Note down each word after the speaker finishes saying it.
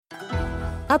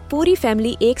अब पूरी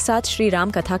फैमिली एक साथ श्री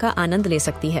राम कथा का आनंद ले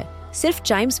सकती है, सिर्फ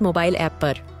चाइम्स मोबाइल ऐप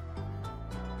पर।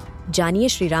 जानिए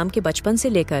श्री राम के बचपन से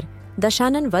लेकर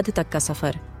दशानन वध तक का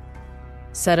सफर।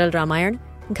 सरल रामायण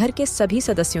घर के सभी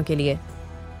सदस्यों के लिए।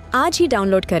 आज ही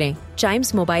डाउनलोड करें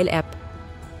चाइम्स मोबाइल ऐप,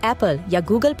 एप्पल या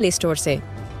गूगल प्ले स्टोर से।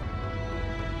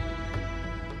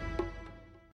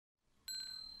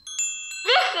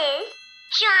 This is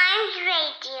Chimes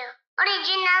Radio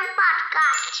original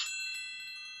podcast.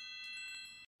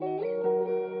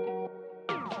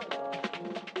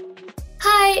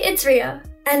 Hi, it's Ria.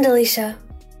 And Alicia.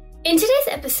 In today's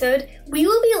episode, we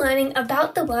will be learning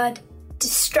about the word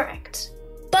distract.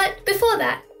 But before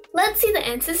that, let's see the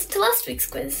answers to last week's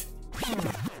quiz.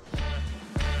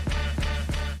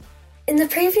 In the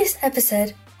previous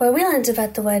episode, where we learned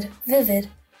about the word vivid,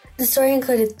 the story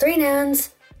included 3 nouns,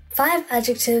 5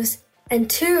 adjectives, and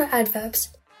 2 adverbs.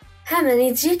 How many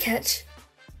did you catch?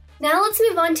 Now let's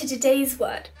move on to today's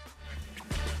word.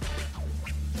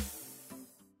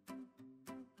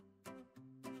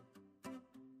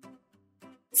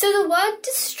 So the word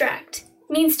distract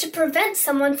means to prevent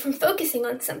someone from focusing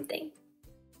on something.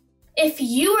 If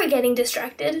you were getting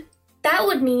distracted, that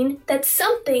would mean that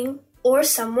something or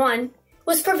someone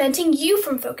was preventing you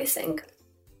from focusing.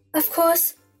 Of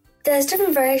course, there's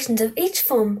different variations of each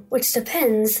form which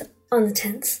depends on the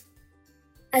tense.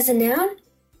 As a noun,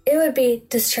 it would be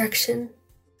distraction.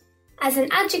 As an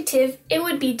adjective, it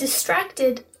would be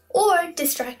distracted or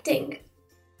distracting.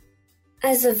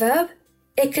 As a verb,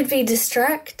 it could be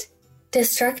distract,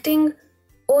 distracting,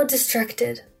 or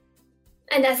distracted.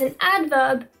 And as an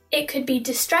adverb, it could be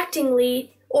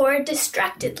distractingly or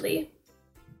distractedly.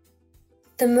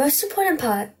 The most important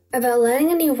part about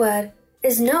learning a new word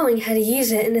is knowing how to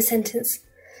use it in a sentence.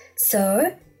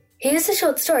 So, here's a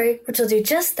short story which will do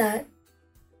just that.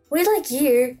 We'd like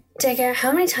you to check out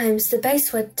how many times the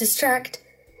base word distract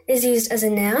is used as a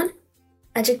noun,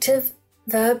 adjective,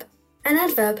 verb, and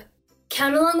adverb.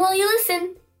 Count along while you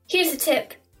listen. Here's a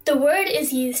tip. The word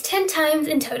is used 10 times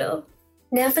in total.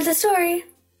 Now for the story.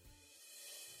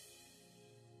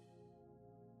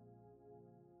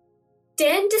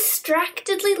 Dan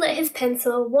distractedly let his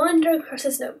pencil wander across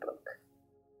his notebook.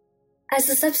 As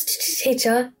the substitute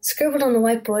teacher scribbled on the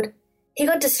whiteboard, he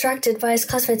got distracted by his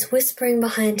classmates whispering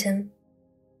behind him.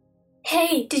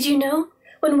 Hey, did you know?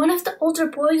 When one of the older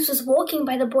boys was walking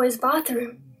by the boys'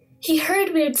 bathroom, he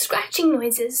heard weird scratching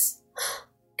noises.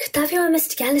 Could that be why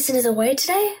Mr. Anderson is away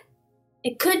today?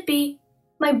 It could be.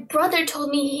 My brother told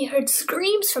me he heard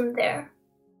screams from there.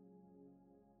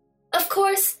 Of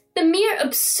course, the mere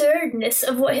absurdness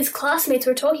of what his classmates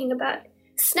were talking about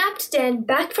snapped Dan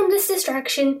back from this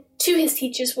distraction to his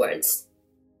teacher's words.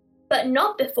 But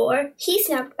not before he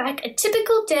snapped back a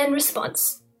typical Dan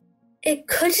response. It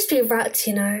could just be rats,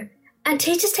 you know, and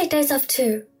teachers take days off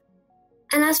too.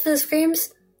 And as for the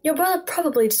screams, your brother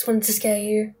probably just wanted to scare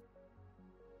you.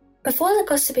 Before the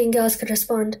gossiping girls could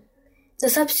respond, the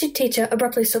substitute teacher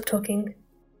abruptly stopped talking.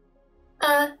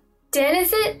 Dan,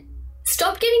 is it?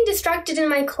 Stop getting distracted in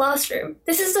my classroom.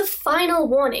 This is a final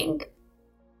warning.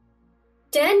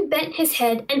 Dan bent his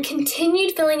head and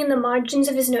continued filling in the margins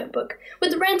of his notebook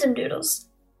with random doodles.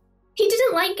 He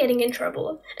didn't like getting in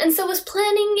trouble, and so was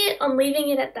planning it on leaving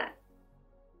it at that.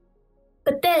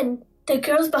 But then, the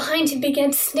girls behind him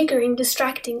began snickering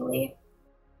distractingly.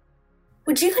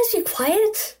 Would you guys be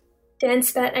quiet? Dan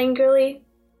spat angrily.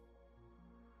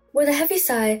 With a heavy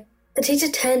sigh, the teacher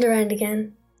turned around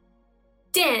again.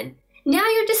 Dan, now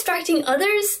you're distracting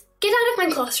others? Get out of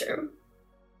my classroom.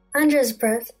 Under his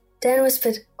breath, Dan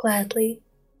whispered gladly,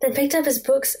 then picked up his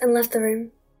books and left the room.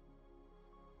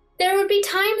 There would be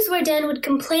times where Dan would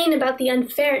complain about the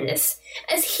unfairness,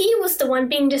 as he was the one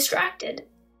being distracted.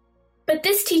 But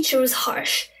this teacher was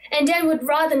harsh, and Dan would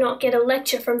rather not get a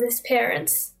lecture from his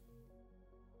parents.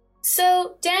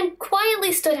 So Dan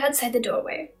quietly stood outside the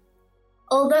doorway,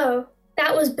 although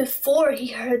that was before he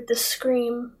heard the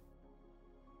scream.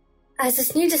 As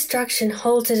this new distraction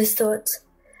halted his thoughts,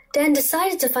 Dan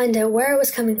decided to find out where it was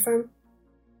coming from.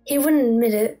 He wouldn't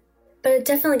admit it, but it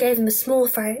definitely gave him a small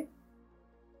fright.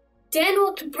 Dan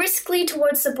walked briskly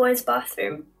towards the boys'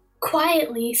 bathroom,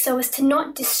 quietly so as to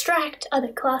not distract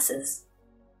other classes.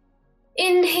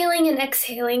 Inhaling and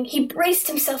exhaling, he braced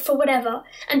himself for whatever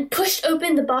and pushed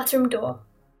open the bathroom door.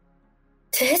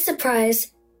 To his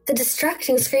surprise, the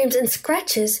distracting screams and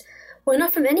scratches were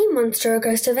not from any monster or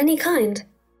ghost of any kind,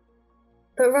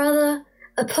 but rather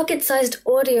a pocket-sized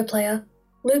audio player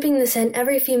looping the sound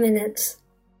every few minutes.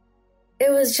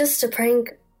 It was just a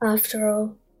prank, after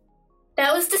all.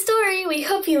 That was the story. We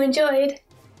hope you enjoyed.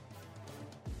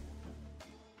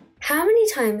 How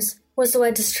many times was the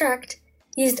word distract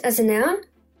used as a noun,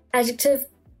 adjective,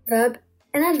 verb,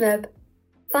 and adverb.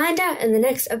 Find out in the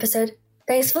next episode.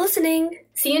 Thanks for listening.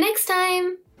 See you next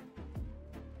time!